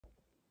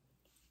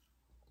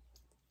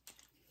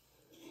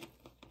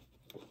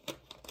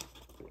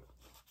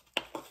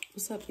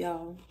What's up,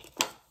 y'all?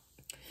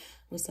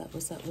 What's up,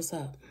 what's up, what's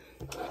up?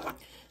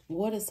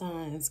 Water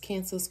signs,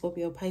 Cancer,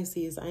 Scorpio,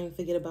 Pisces. I ain't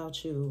forget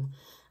about you.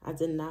 I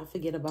did not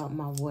forget about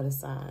my water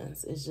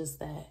signs. It's just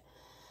that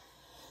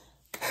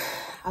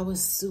I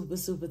was super,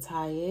 super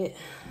tired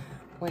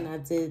when I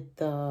did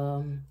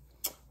the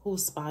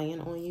who's spying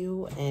on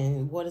you,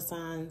 and water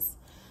signs,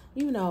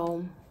 you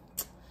know,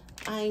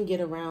 I ain't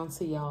get around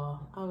to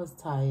y'all. I was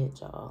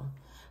tired, y'all.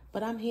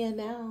 But I'm here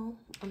now.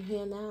 I'm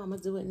here now. I'm going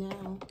to do it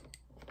now.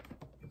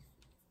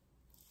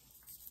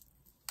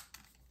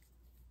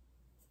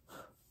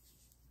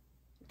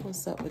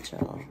 What's up with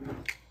y'all?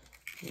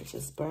 Let me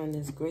just burn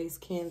this Grace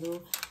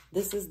candle.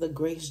 This is the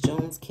Grace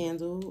Jones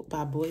candle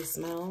by Boy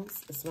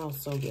Smells. It smells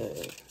so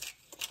good.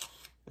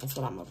 That's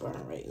what I'm going to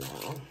burn right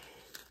now.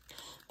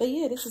 But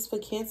yeah, this is for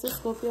Cancer,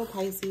 Scorpio,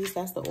 Pisces.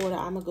 That's the order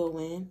I'm going to go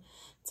in.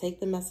 Take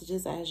the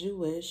messages as you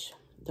wish.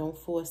 Don't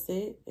force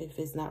it if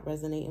it's not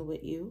resonating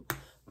with you.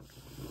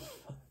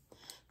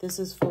 This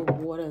is for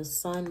water,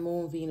 sun,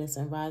 moon, Venus,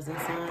 and rising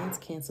signs.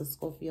 Cancer,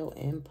 Scorpio,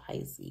 and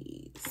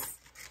Pisces.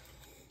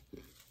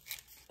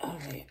 All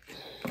right.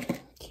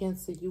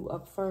 Cancer, you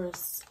up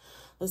first.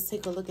 Let's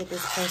take a look at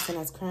this person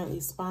that's currently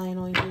spying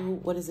on you.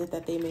 What is it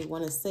that they may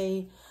want to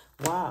say?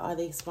 Why are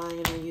they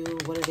spying on you?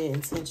 What are their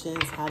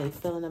intentions? How they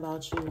feeling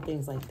about you?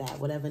 Things like that.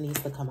 Whatever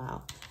needs to come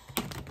out.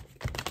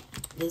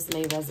 This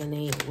may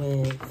resonate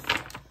with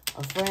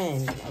a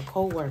friend, a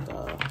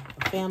co-worker,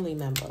 a family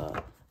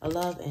member, a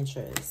love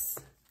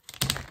interest.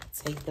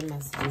 Take the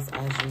messages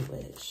as you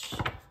wish.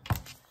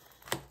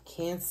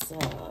 Cancer.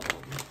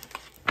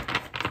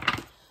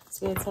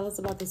 Spirit, tell us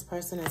about this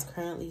person that's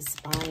currently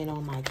spying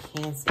on my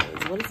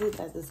Cancers. What is it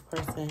that this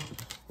person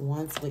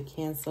wants with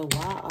Cancer?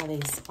 Why are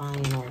they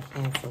spying on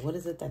Cancer? What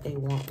is it that they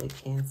want with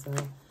Cancer?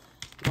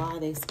 Why are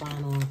they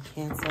spying on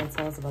Cancer?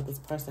 Tell us about this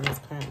person that's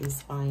currently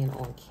spying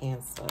on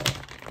Cancer.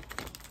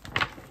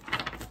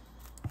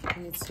 I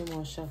need 2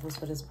 more shuffles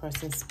for this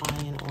person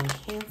spying on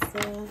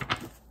Cancer.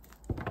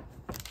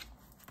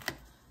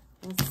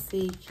 Let's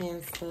see,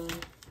 Cancer.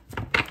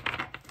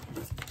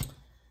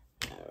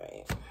 All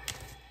right.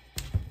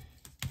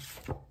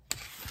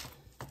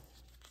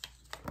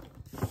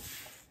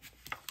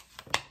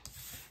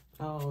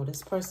 Oh,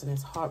 this person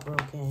is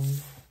heartbroken.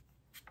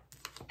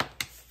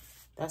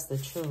 That's the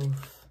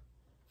truth.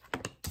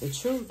 The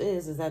truth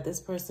is that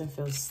this person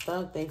feels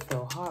stuck. They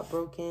feel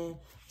heartbroken.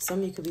 Some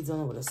of you could be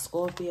dealing with a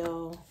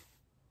Scorpio.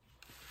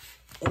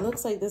 It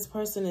looks like this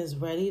person is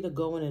ready to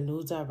go in a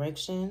new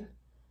direction.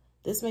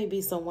 This may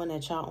be someone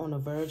that y'all on the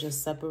verge of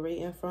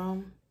separating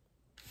from.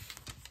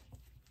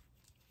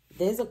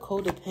 There's a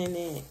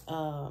codependent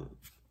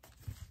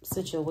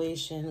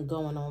situation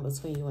going on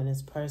between you and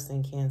this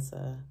person,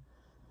 Cancer.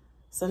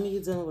 Some of you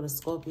dealing with a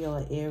Scorpio,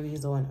 an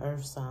Aries, or an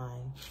Earth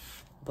sign.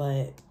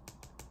 But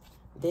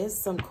there's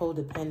some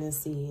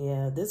codependency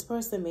here. This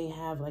person may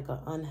have like an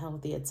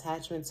unhealthy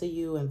attachment to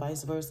you, and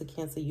vice versa,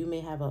 Cancer. You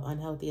may have an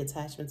unhealthy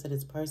attachment to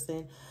this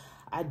person.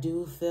 I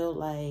do feel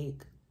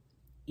like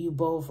you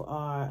both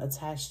are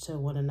attached to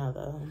one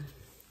another.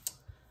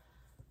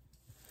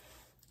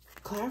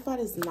 Clarify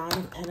this 9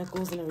 of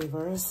Pentacles in the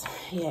reverse.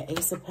 Yeah,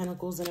 Ace of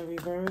Pentacles in the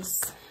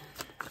reverse.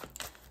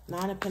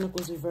 9 of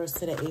Pentacles reverse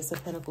to the Ace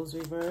of Pentacles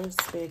reverse.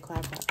 Spirit,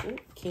 clarify. Ooh,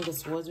 King of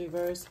Swords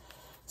reverse.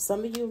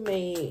 Some of you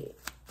may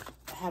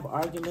have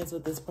arguments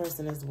with this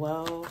person as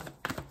well,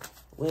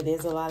 where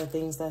there's a lot of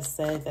things that's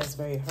said that's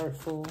very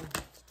hurtful.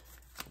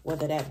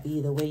 Whether that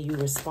be the way you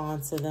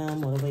respond to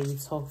them, or the way you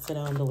talk to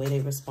them, the way they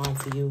respond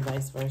to you,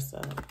 vice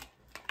versa.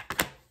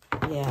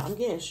 Yeah, I'm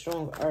getting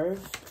strong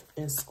Earth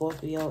and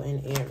Scorpio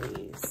and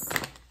Aries.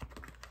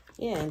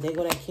 Yeah, and they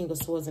go that King of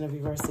Swords in the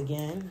reverse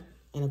again,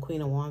 and the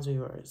Queen of Wands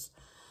reverse.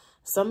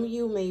 Some of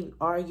you may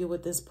argue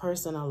with this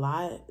person a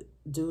lot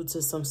due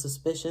to some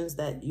suspicions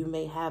that you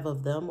may have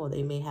of them, or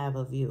they may have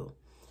of you.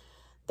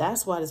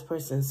 That's why this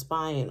person's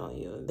spying on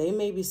you. They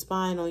may be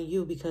spying on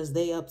you because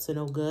they up to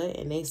no good,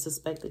 and they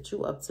suspect that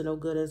you up to no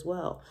good as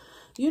well.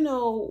 You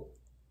know,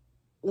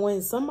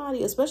 when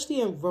somebody,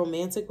 especially in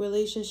romantic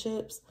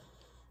relationships,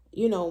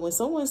 you know, when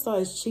someone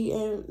starts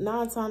cheating,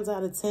 9 times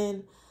out of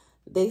 10,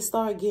 they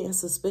start getting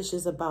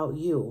suspicious about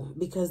you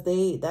because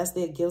that's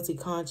their guilty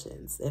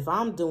conscience. If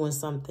I'm doing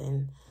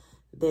something,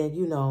 then,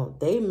 you know,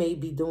 they may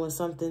be doing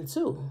something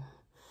too.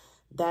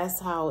 That's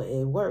how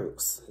it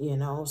works, you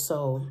know.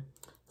 So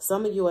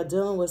some of you are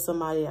dealing with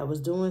somebody that was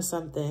doing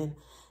something,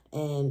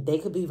 and they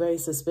could be very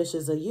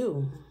suspicious of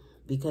you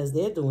because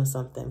they're doing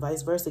something.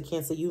 Vice versa,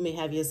 Cancer, you may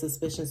have your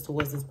suspicions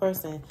towards this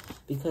person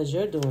because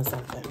you're doing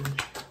something.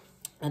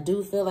 I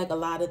do feel like a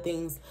lot of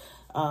things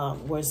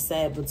were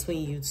said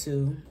between you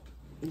two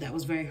that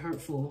was very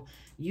hurtful.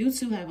 You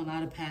two have a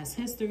lot of past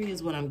history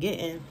is what I'm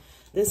getting.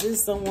 This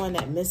is someone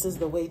that misses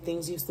the way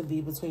things used to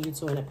be between you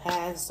two in the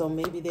past. So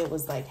maybe there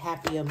was like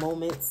happier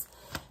moments,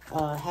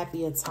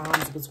 happier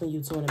times between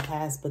you two in the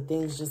past, but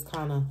things just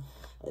kind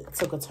of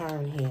took a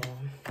turn here.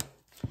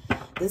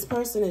 This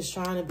person is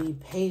trying to be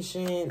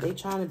patient. They're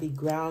trying to be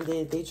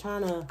grounded. They're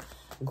trying to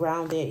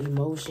ground their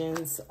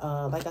emotions.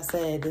 Like I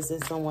said, this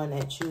is someone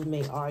that you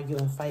may argue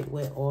and fight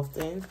with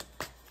often.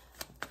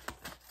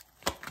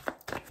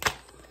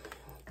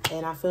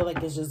 And I feel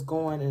like it's just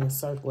going in a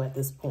circle at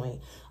this point.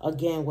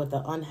 Again, with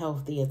the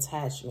unhealthy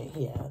attachment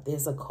here.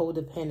 There's a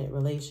codependent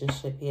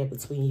relationship here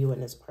between you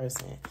and this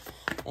person.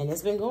 And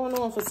it's been going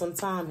on for some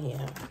time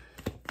here.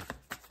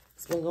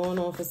 It's been going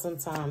on for some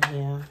time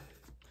here.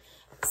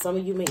 Some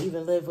of you may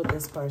even live with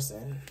this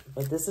person.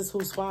 But this is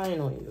who's spying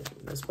on you.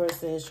 This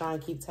person is trying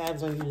to keep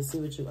tabs on you to see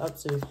what you're up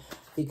to.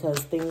 Because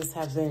things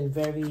have been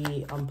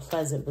very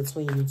unpleasant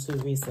between you two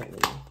recently.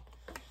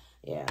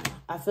 Yeah,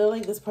 I feel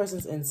like this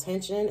person's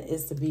intention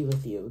is to be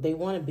with you. They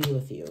want to be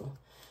with you.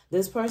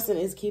 This person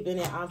is keeping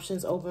their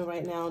options open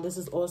right now. This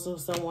is also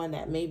someone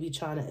that may be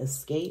trying to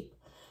escape.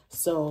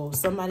 So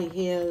somebody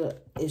here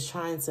is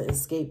trying to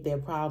escape their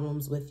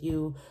problems with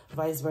you.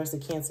 Vice versa,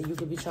 Cancer. You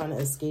could be trying to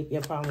escape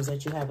your problems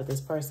that you have with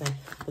this person.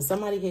 But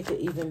somebody here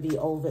could even be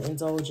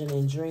overindulging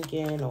in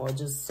drinking or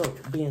just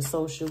being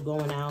social,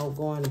 going out,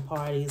 going to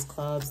parties,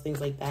 clubs,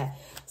 things like that.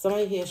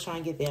 Somebody here is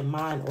trying to get their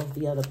mind off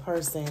the other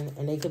person.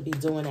 And they could be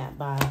doing that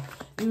by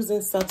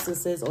using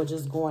substances or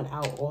just going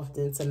out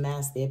often to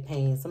mask their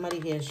pain. Somebody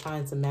here is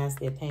trying to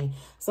mask their pain.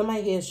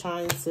 Somebody here is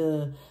trying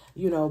to,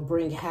 you know,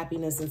 bring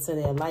happiness into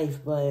their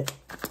life. But,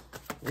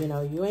 you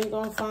know, you ain't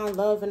going to find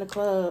love in the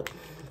club.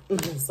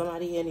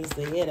 Somebody here needs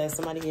to hear that.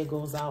 Somebody here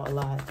goes out a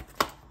lot.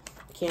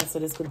 Cancer,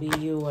 this could be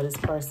you or this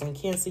person.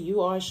 Cancer, you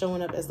are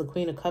showing up as the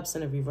Queen of Cups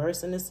in the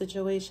reverse in this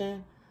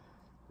situation.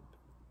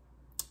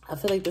 I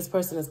feel like this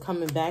person is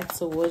coming back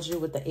towards you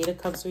with the 8 of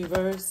Cups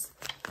reverse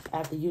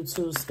after you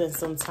two spend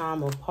some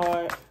time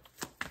apart.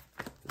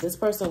 This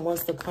person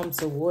wants to come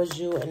towards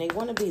you and they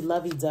want to be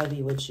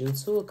lovey-dovey with you.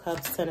 2 of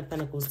Cups, 10 of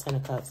Pentacles, 10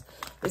 of Cups.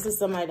 This is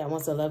somebody that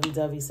wants a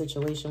lovey-dovey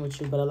situation with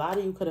you. But a lot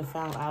of you could have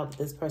found out that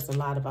this person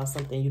lied about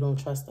something. You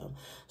don't trust them.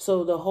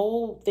 So the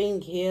whole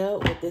thing here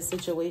with this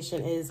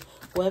situation is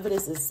whoever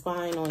this is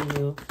spying on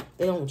you,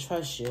 they don't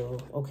trust you,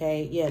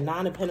 okay? Yeah,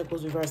 9 of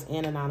Pentacles reverse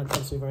and a 9 of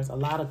Cups reverse. A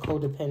lot of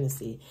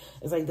codependency.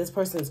 It's like this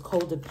person is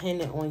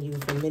codependent on you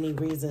for many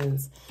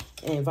reasons.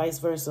 And vice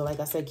versa. Like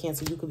I said,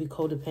 Cancer, you could be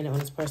codependent on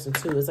this person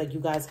too. It's like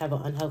you guys have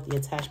an unhealthy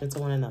attachment to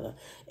one another.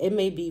 It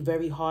may be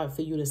very hard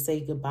for you to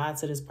say goodbye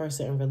to this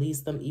person and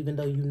release them, even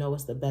though you know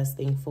it's the best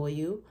thing for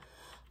you.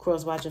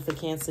 Cross watching for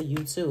Cancer, you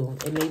too.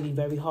 It may be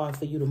very hard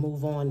for you to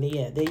move on.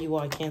 Yeah, there you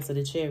are, Cancer,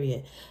 the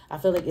Chariot. I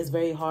feel like it's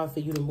very hard for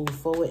you to move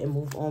forward and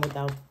move on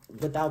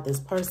without this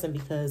person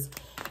because,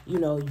 you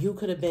know, you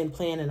could have been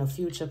planning a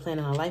future,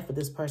 planning a life with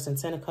this person.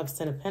 10 of Cups,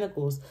 10 of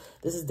Pentacles.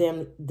 This is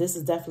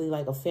definitely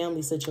like a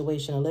family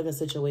situation, a living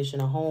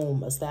situation, a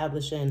home,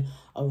 establishing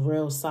a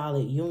real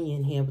solid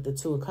union here with the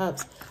 2 of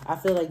Cups. I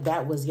feel like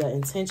that was your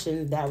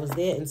intention. That was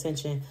their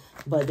intention.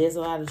 But there's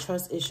a lot of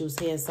trust issues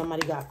here.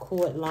 Somebody got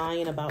caught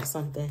lying about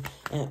something.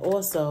 And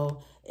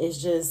also,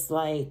 it's just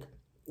like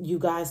you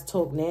guys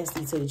talk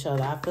nasty to each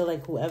other. I feel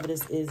like whoever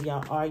this is,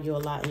 y'all argue a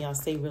lot and y'all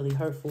say really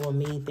hurtful or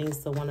mean things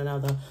to one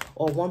another.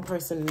 Or one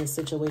person in this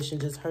situation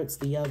just hurts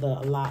the other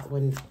a lot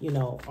when, you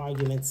know,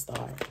 arguments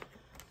start.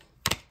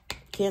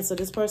 Cancer,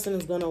 this person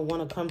is going to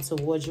want to come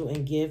towards you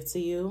and give to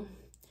you.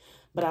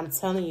 But I'm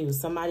telling you,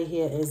 somebody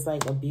here is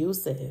like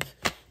abusive.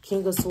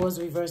 King of Swords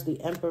reverse,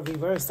 the Emperor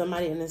reverse.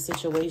 Somebody in this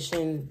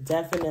situation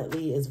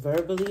definitely is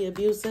verbally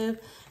abusive.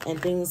 And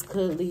things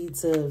could lead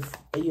to,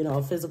 you know,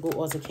 a physical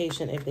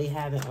altercation if they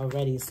haven't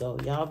already. So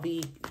y'all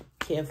be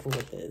careful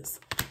with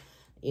this.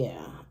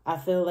 Yeah. I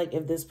feel like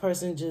if this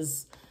person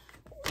just,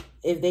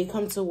 if they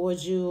come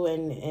towards you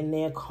and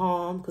they're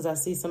calm, because I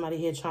see somebody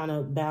here trying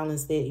to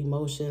balance their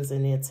emotions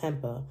and their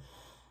temper.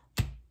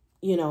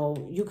 You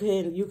know, you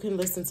can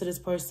listen to this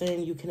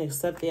person. You can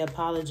accept their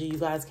apology. You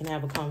guys can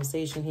have a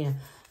conversation here.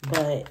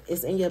 But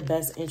it's in your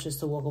best interest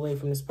to walk away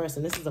from this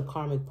person. This is a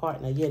karmic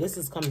partner. Yeah, this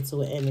is coming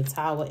to an end. The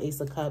Tower, Ace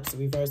of Cups,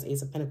 reverse,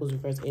 Ace of Pentacles,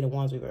 reverse, 8 of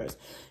Wands, reverse.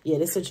 Yeah,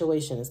 this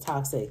situation is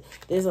toxic.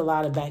 There's a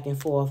lot of back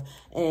and forth.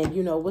 And,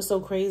 you know, what's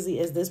so crazy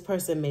is this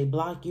person may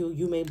block you.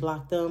 You may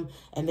block them.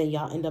 And then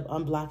y'all end up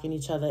unblocking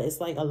each other. It's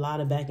like a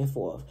lot of back and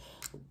forth.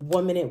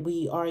 1 minute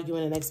we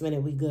arguing, the next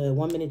minute we good.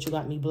 1 minute you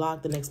got me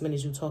blocked, the next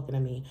minute you talking to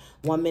me.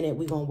 1 minute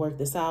we gonna work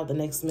this out, the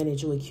next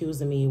minute you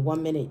accusing me.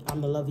 1 minute I'm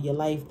the love of your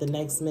life, the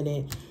next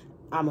minute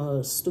I'm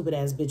a stupid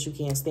ass bitch, you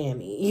can't stand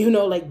me. You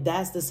know, like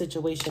that's the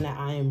situation that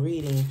I am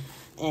reading.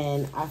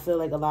 And I feel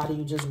like a lot of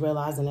you just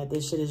realizing that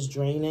this shit is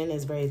draining.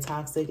 It's very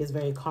toxic. It's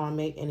very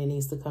karmic. And it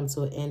needs to come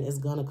to an end. It's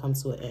going to come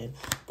to an end.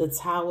 The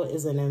Tower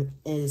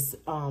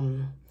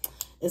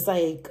it's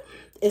like,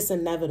 it's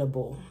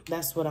inevitable.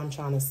 That's what I'm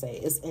trying to say.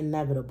 It's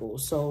inevitable.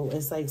 So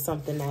it's like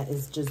something that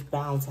is just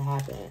bound to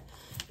happen.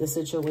 The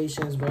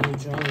situation is really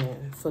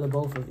draining for the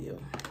both of you.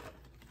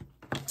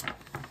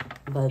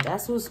 But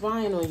that's who's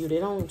spying on you. They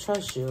don't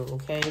trust you,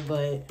 okay?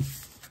 But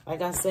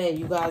like I said,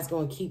 you guys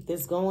going to keep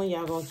this going.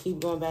 Y'all going to keep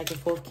going back and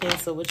forth.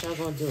 Cancer, what y'all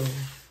going to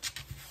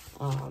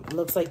do?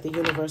 Looks like the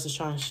universe is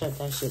trying to shut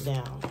that shit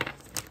down.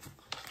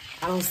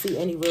 I don't see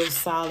any real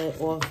solid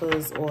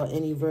offers or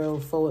any real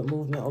forward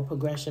movement or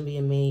progression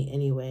being made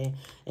anyway.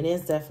 And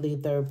there's definitely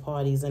third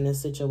parties in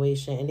this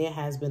situation. And there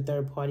has been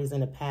third parties in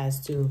the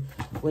past too,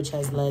 which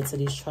has led to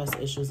these trust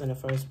issues in the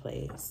first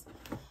place.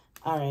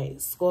 All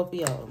right,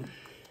 Scorpio.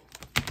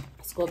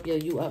 Scorpio,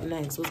 you up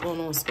next. What's going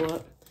on,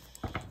 Scorp?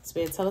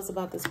 Spirit, tell us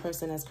about this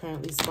person that's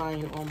currently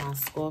spying on my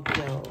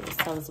Scorpios.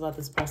 Tell us about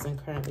this person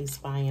currently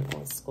spying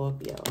on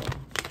Scorpio.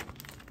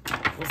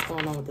 What's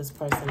going on with this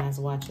person that's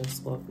watching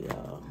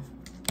Scorpio?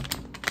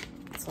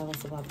 Tell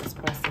us about this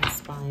person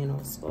spying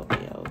on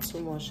Scorpio. 2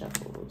 more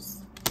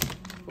shuffles.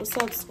 What's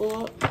up,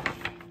 Scorp?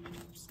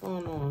 What's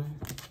going on?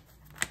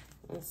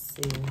 Let's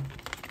see.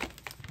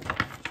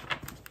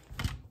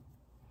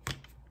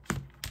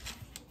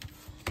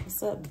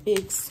 What's up,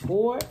 big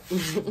Scorp?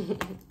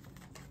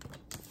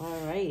 All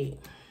right.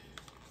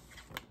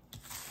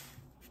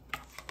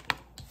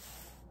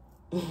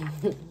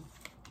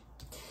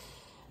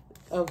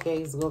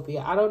 Okay,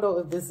 Scorpio. I don't know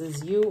if this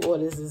is you or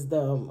this is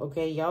them.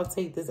 Okay, y'all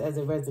take this as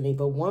it resonates.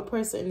 But one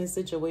person in this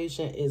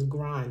situation is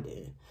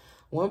grinding.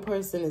 One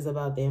person is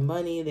about their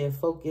money. They're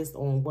focused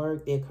on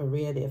work, their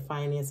career, their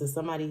finances.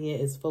 Somebody here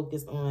is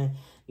focused on,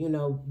 you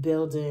know,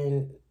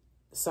 building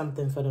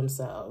something for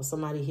themselves.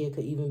 Somebody here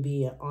could even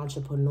be an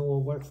entrepreneur,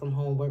 work from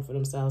home, work for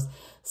themselves.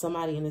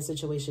 Somebody in this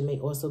situation may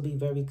also be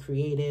very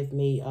creative,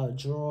 may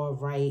draw,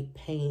 write,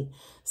 paint.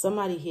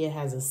 Somebody here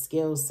has a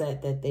skill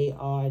set that they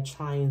are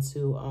trying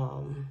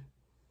to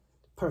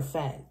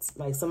perfect.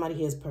 Like somebody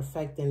here is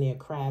perfecting their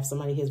craft.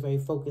 Somebody here is very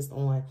focused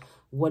on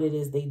what it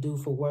is they do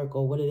for work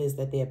or what it is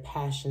that they're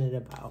passionate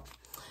about.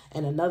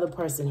 And another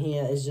person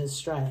here is just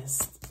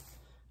stressed.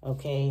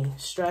 Okay,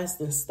 stressed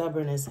and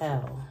stubborn as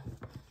hell.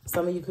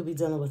 Some of you could be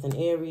dealing with an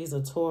Aries,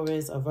 a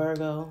Taurus, a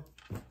Virgo.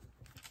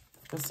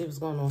 Let's see what's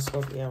going on,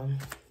 Scorpio.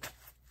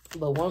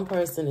 But one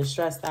person is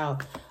stressed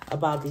out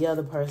about the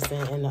other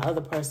person, and the other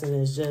person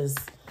is just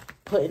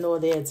putting all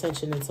their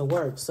attention into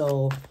work.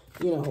 So,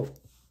 you know,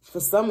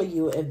 for some of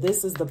you, if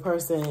this is the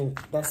person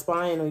that's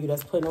spying on you,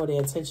 that's putting all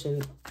their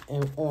attention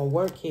on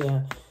work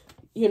here,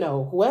 you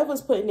know,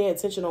 whoever's putting their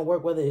attention on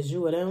work, whether it's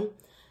you or them,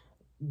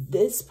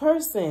 this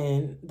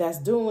person that's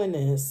doing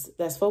this,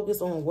 that's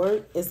focused on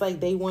work, it's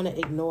like they want to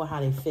ignore how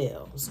they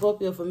feel.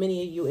 Scorpio, for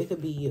many of you, it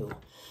could be you.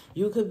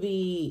 You could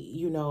be,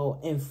 you know,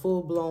 in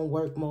full-blown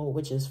work mode,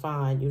 which is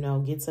fine, you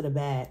know, get to the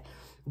bag.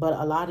 But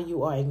a lot of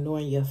you are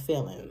ignoring your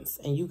feelings.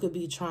 And you could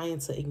be trying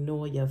to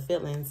ignore your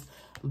feelings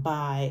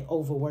by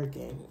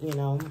overworking, you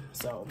know.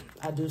 So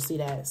I do see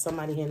that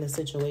somebody here in this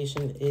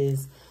situation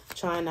is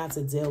trying not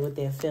to deal with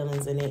their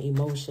feelings and their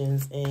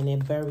emotions, and they're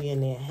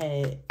burying their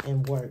head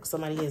in work.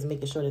 Somebody here is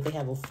making sure that they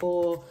have a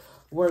full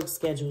work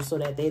schedule so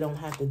that they don't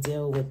have to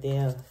deal with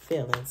their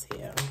feelings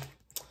here.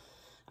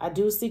 I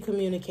do see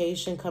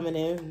communication coming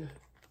in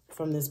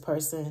from this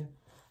person.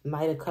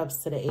 Knight of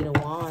Cups to the 8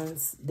 of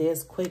Wands.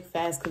 There's quick,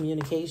 fast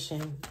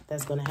communication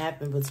that's going to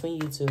happen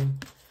between you two.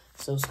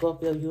 So,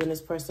 Scorpio, you and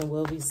this person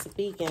will be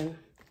speaking.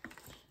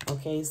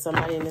 Okay,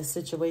 somebody in this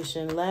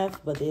situation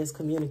left, but there's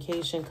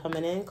communication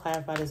coming in.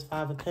 Clarify this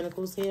 5 of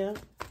Pentacles here.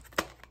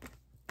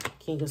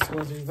 King of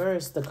Swords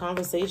reversed. The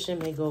conversation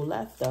may go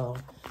left, though.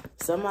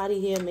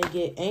 Somebody here may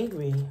get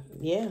angry.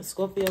 Yeah,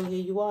 Scorpio,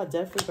 here you are,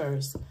 Death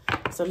reverse.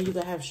 Some of you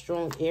can have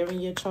strong air in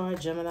your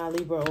chart, Gemini,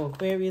 Libra, or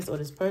Aquarius, or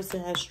this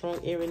person has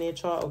strong air in their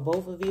chart, or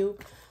both of you.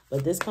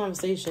 But this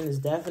conversation is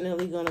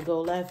definitely going to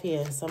go left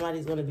here, and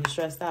somebody's going to be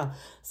stressed out.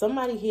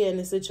 Somebody here in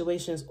this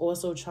situation is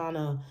also trying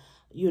to,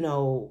 you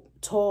know,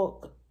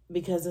 talk,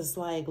 because it's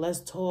like, let's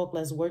talk,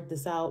 let's work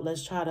this out,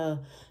 let's try to,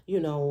 you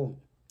know,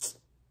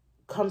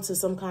 come to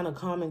some kind of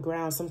common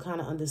ground, some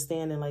kind of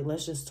understanding, like,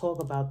 let's just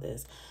talk about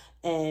this.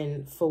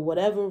 And for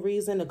whatever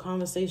reason, the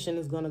conversation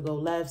is going to go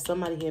left.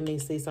 Somebody here may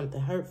say something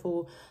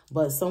hurtful,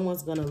 but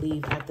someone's going to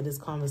leave after this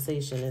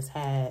conversation is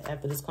had.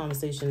 After this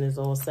conversation is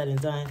all said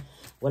and done,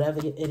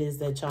 whatever it is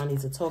that y'all need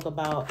to talk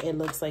about, it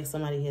looks like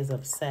somebody here is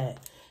upset.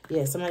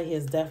 Yeah, somebody here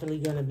is definitely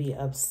going to be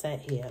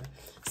upset here.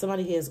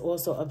 Somebody here is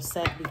also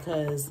upset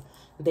because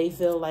they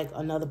feel like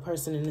another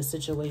person in this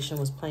situation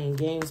was playing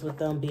games with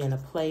them, being a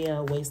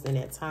player, wasting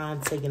their time,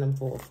 taking them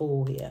for a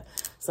fool here.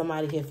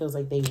 Somebody here feels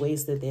like they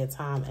wasted their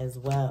time as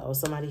well. Or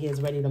somebody here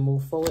is ready to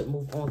move forward,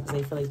 move on, because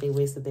they feel like they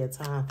wasted their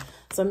time.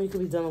 Some of you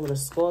could be dealing with a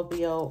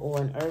Scorpio or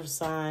an earth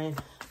sign,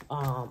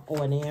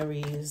 or an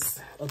Aries,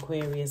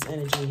 Aquarius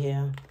energy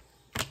here.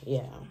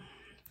 Yeah,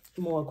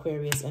 more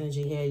Aquarius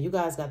energy here. You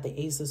guys got the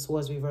Ace of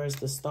Swords reversed,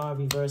 the Star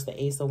reversed,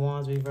 the Ace of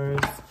Wands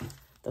reversed,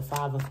 the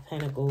 5 of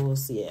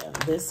Pentacles. Yeah,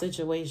 this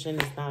situation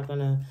is not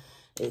gonna,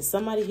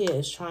 somebody here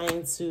is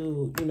trying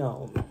to, you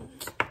know,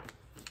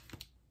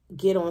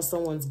 get on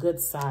someone's good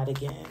side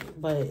again,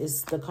 but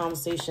it's the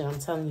conversation, I'm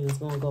telling you, is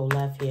going to go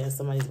left here.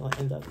 Somebody's going to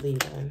end up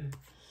leaving.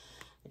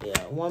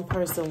 Yeah, one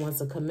person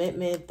wants a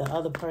commitment, the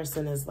other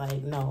person is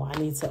like, no, I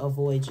need to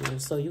avoid you.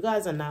 So you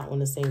guys are not on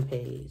the same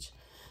page.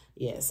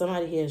 Yeah,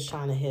 somebody here is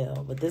trying to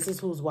heal, but this is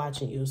who's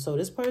watching you. So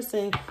this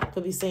person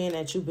could be saying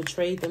that you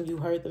betrayed them, you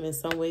hurt them in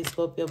some way,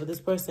 Scorpio, but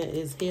this person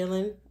is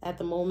healing at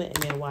the moment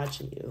and they're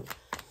watching you.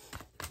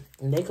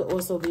 And they could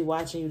also be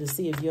watching you to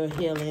see if you're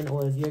healing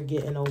or if you're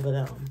getting over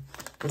them.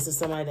 This is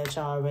somebody that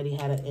y'all already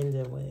had an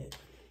ending with.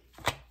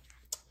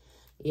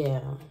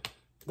 Yeah.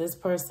 This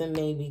person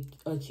may be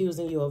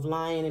accusing you of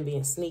lying and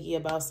being sneaky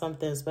about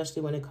something,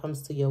 especially when it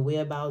comes to your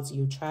whereabouts,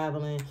 you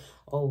traveling,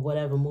 or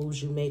whatever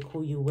moves you make,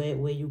 who you with,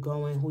 where you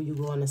going, who you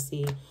going to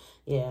see.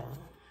 Yeah.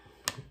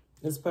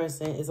 This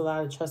person is a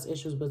lot of trust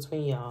issues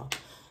between y'all.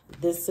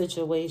 This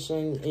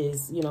situation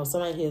is, you know,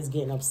 somebody here is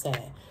getting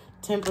upset.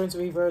 Temperance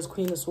reverse,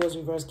 Queen of Swords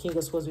reverse, King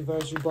of Swords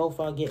reverse. You both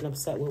are getting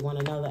upset with one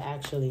another,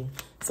 actually.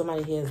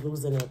 Somebody here is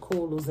losing their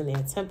cool, losing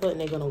their temper, and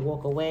they're going to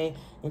walk away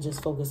and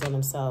just focus on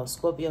themselves.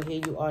 Scorpio,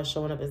 here you are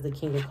showing up as the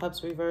King of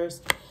Cups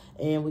reverse.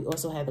 And we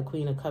also have the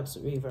Queen of Cups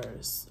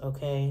reverse,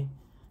 okay?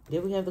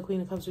 Did we have the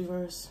Queen of Cups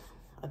reverse?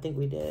 I think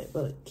we did.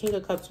 But King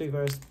of Cups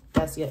reverse,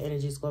 that's your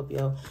energy,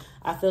 Scorpio.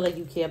 I feel like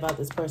you care about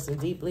this person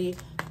deeply,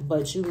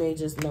 but you may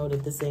just know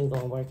that this ain't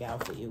going to work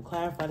out for you.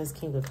 Clarify this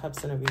King of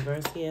Cups in a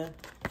reverse here.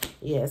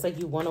 Yeah, it's like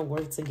you want to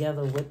work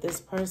together with this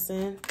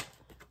person.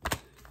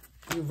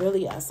 You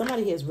really,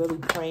 somebody here is really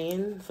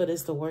praying for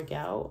this to work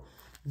out.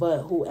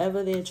 But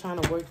whoever they're trying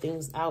to work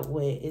things out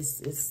with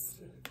is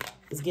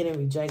getting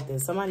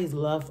rejected. Somebody's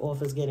love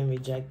offer is getting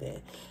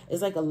rejected.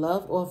 It's like a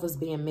love offer is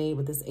being made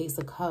with this Ace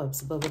of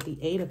Cups. But with the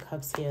Eight of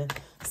Cups here,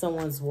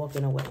 someone's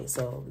walking away.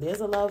 So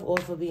there's a love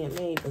offer being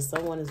made, but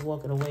someone is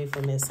walking away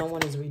from it.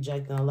 Someone is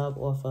rejecting a love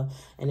offer.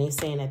 And they're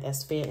saying that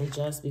that's fair and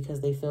just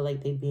because they feel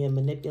like they're being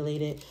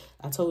manipulated.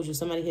 I told you,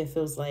 somebody here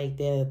feels like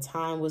their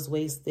time was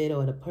wasted,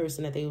 or the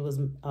person that they was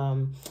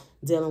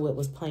dealing with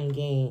was playing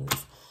games.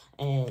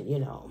 And, you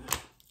know,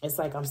 it's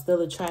like, I'm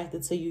still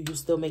attracted to you. You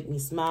still make me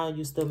smile.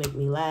 You still make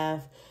me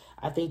laugh.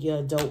 I think you're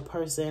a dope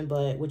person,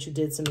 but what you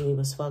did to me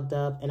was fucked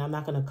up. And I'm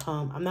not going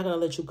to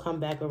let you come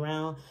back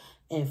around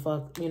and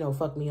fuck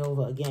me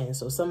over again.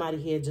 So somebody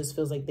here just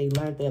feels like they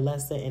learned their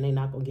lesson and they're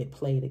not going to get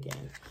played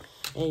again.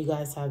 And you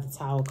guys have the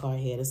Tower card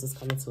here. This is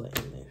coming to an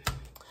end.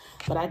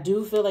 But I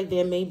do feel like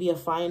there may be a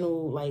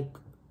final, like,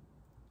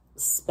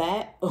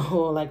 spat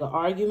or like an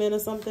argument or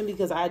something,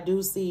 because I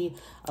do see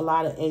a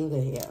lot of anger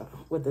here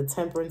with the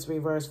Temperance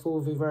reverse, Fool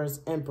reverse,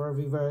 Emperor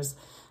reverse.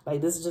 Like,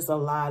 this is just a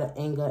lot of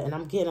anger, and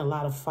I'm getting a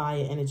lot of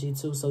fire energy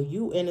too. So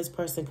you and this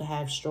person could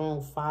have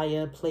strong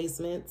fire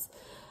placements,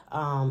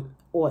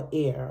 or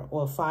air,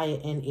 or fire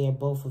and air.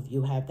 Both of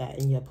you have that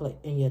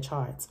in your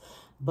charts.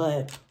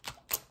 But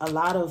a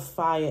lot of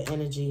fire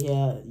energy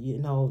here. You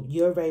know,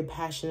 you're very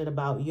passionate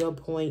about your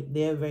point.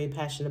 They're very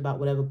passionate about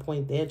whatever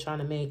point they're trying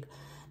to make.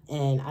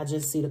 And I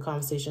just see the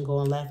conversation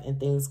going left and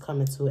things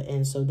coming to an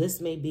end. So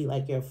this may be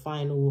like your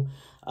final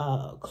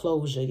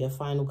closure, your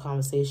final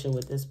conversation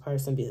with this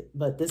person.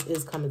 But this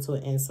is coming to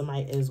an end.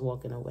 Somebody is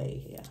walking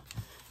away here.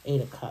 Eight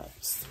of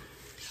Cups.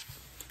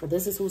 But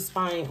this is who's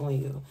spying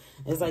on you.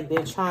 It's like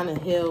they're trying to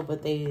heal,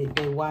 but they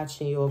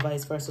watching you, or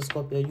vice versa,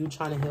 Scorpio. You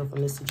trying to heal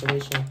from this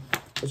situation,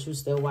 but you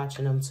still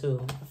watching them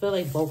too. I feel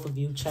like both of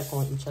you check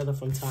on each other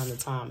from time to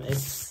time.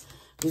 If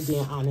we're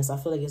being honest, I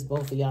feel like it's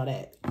both of y'all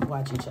that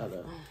watch each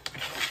other.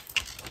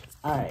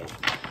 All right,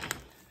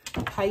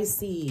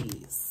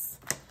 Pisces.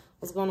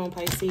 What's going on,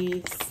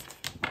 Pisces?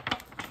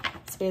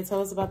 Spirit,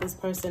 tell us about this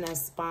person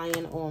that's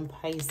spying on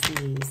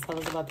Pisces. Tell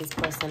us about this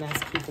person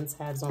that's keeping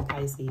tabs on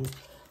Pisces.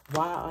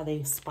 Why are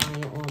they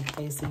spying on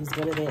Pisces?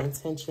 What are their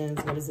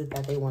intentions? What is it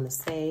that they want to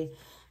say?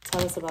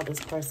 Tell us about this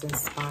person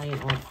spying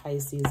on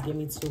Pisces. Give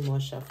me 2 more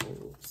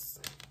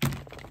shuffles.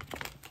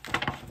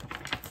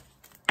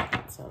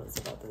 Tell us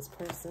about this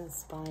person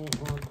spying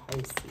on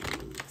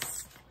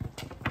Pisces.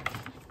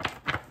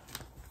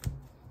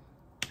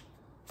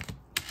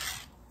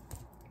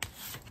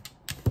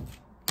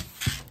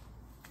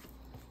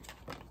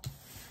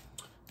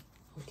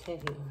 Okay.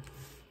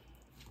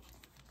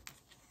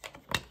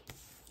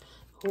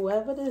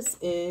 Whoever this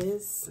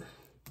is,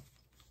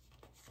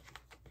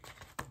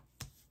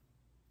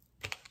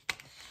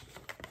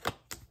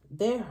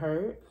 they're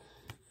hurt.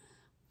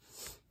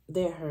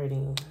 They're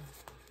hurting.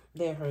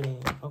 They're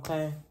hurting,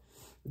 okay?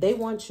 They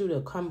want you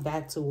to come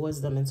back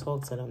towards them and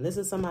talk to them. This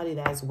is somebody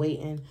that's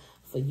waiting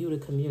for you to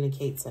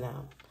communicate to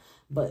them.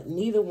 But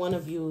neither one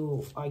of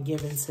you are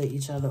giving to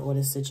each other or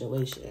the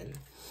situation.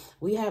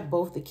 We have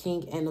both the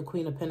King and the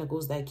Queen of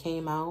Pentacles that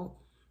came out.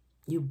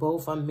 You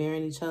both are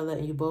mirroring each other,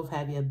 and you both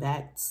have your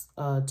backs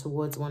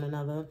towards one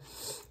another.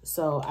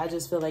 So I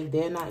just feel like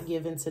they're not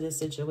giving to this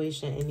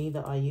situation, and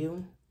neither are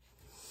you.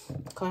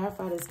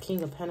 Clarify this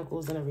King of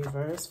Pentacles in a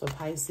reverse for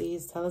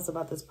Pisces. Tell us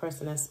about this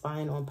person that's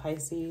spying on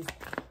Pisces.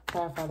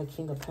 Clarify the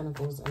King of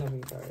Pentacles in a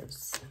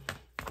reverse.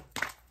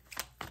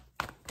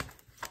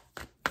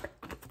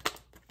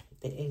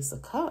 The Ace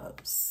of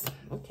Cups.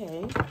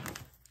 Okay.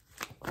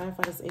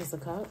 Clarify this Ace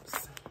of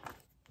Cups.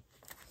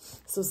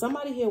 So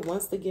somebody here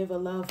wants to give a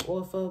love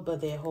offer,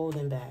 but they're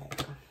holding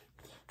back.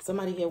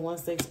 Somebody here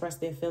wants to express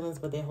their feelings,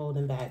 but they're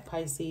holding back.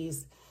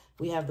 Pisces,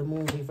 we have the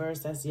Moon reverse.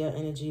 That's your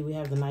energy. We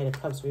have the Knight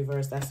of Cups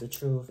reverse. That's the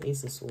Truth.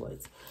 Ace of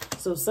Swords.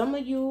 So some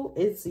of you,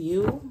 it's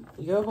you.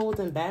 You're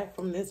holding back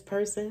from this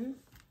person.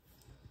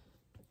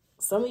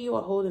 Some of you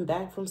are holding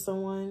back from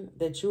someone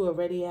that you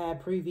already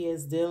had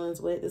previous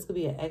dealings with. This could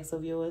be an ex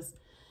of yours.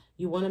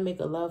 You want to make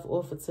a love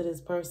offer to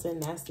this person.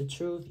 That's the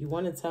truth. You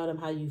want to tell them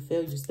how you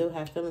feel. You still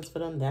have feelings for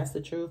them. That's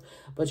the truth.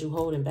 But you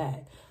holding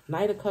back.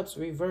 Knight of Cups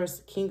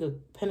reverse, King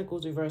of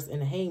Pentacles reverse,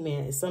 and the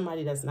Hangman is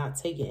somebody that's not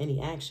taking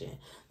any action.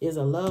 There's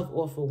a love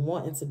offer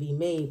wanting to be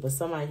made, but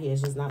somebody here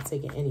is just not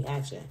taking any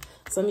action.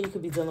 Some of you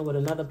could be dealing with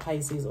another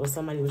Pisces or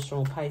somebody with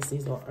strong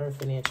Pisces or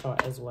Earth in their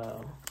chart as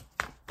well.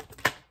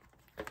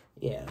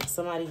 Yeah,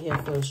 somebody here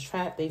feels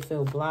trapped. They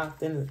feel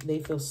blocked and they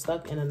feel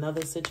stuck in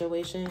another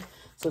situation.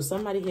 So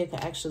somebody here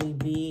could actually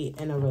be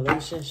in a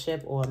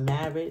relationship or a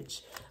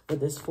marriage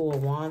with this Four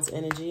of Wands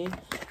energy.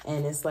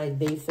 And it's like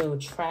they feel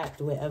trapped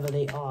wherever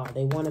they are.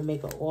 They want to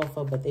make an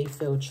offer, but they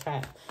feel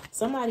trapped.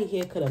 Somebody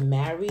here could have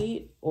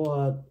married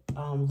or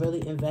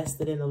really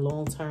invested in a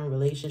long-term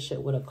relationship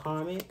with a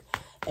karmic.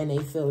 And they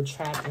feel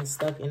trapped and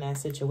stuck in that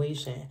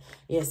situation.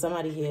 Yeah,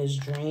 somebody here is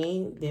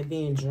drained. They're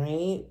being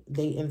drained.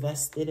 They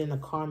invested in a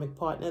karmic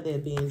partner. They're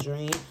being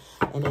drained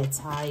and they're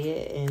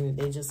tired and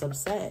they're just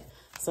upset.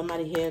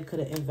 Somebody here could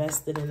have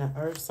invested in an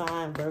earth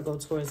sign, Virgo,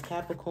 Taurus,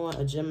 Capricorn,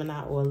 a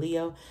Gemini, or a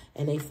Leo,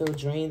 and they feel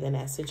drained in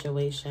that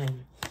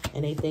situation.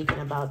 And they thinking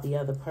about the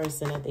other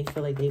person that they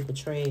feel like they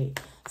betrayed.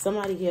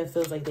 Somebody here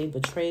feels like they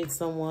betrayed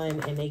someone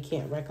and they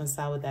can't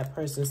reconcile with that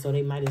person, so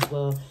they might as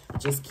well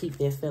just keep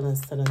their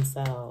feelings to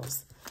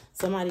themselves.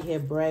 Somebody here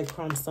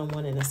breadcrumbed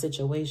someone in a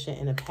situation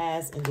in the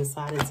past and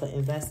decided to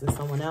invest in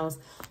someone else.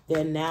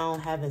 They're now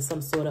having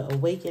some sort of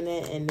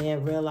awakening and they're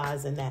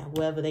realizing that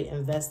whoever they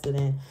invested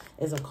in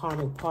is a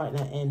karmic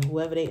partner and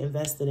whoever they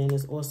invested in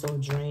is also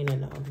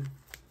draining them.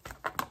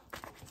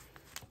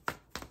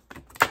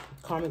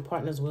 Karmic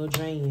partners will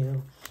drain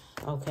you,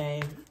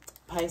 okay?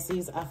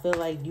 Pisces, I feel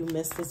like you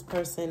miss this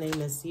person, they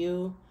miss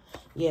you.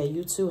 Yeah,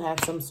 you two have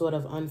some sort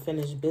of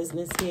unfinished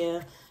business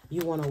here.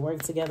 You want to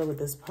work together with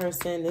this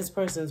person. This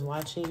person's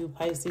watching you,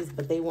 Pisces,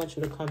 but they want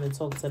you to come and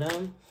talk to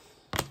them.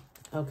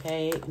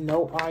 Okay,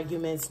 no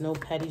arguments, no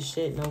petty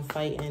shit, no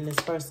fighting. This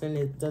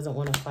person doesn't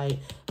want to fight,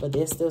 but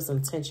there's still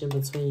some tension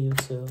between you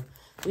two.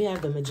 We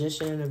have the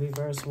Magician in the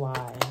reverse.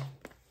 Why?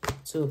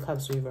 Two of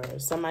Cups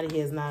reverse. Somebody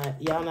here is not,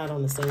 y'all not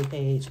on the same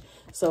page.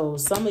 So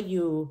some of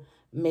you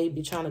may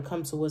be trying to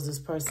come towards this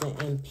person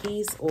in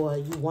peace, or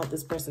you want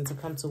this person to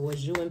come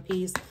towards you in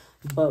peace,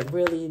 but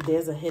really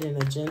there's a hidden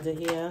agenda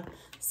here.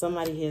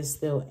 Somebody here is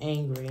still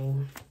angry.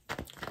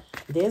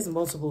 There's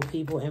multiple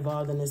people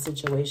involved in this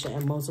situation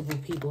and multiple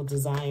people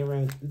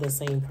desiring the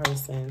same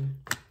person.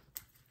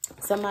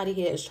 Somebody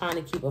here is trying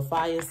to keep a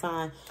fire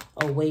sign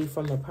away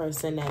from the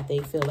person that they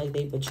feel like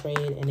they betrayed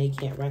and they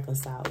can't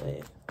reconcile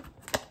with.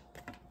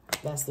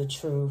 That's the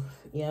truth.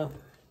 Yep.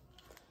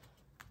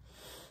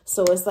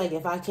 So it's like,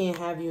 if I can't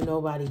have you,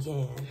 nobody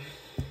can.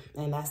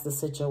 And that's the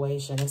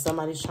situation. If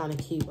somebody's trying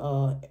to keep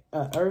a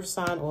earth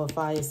sign or a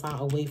fire sign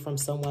away from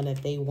someone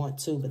that they want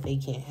to, but they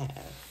can't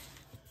have.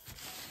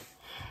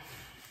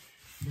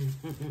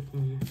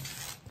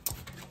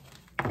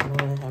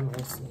 Lord have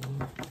mercy.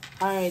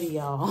 Alrighty,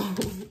 y'all.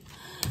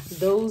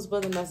 Those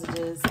were the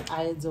messages.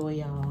 I adore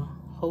y'all.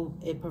 Hope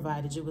it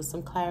provided you with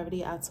some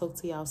clarity. I'll talk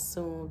to y'all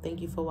soon. Thank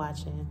you for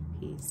watching.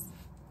 Peace.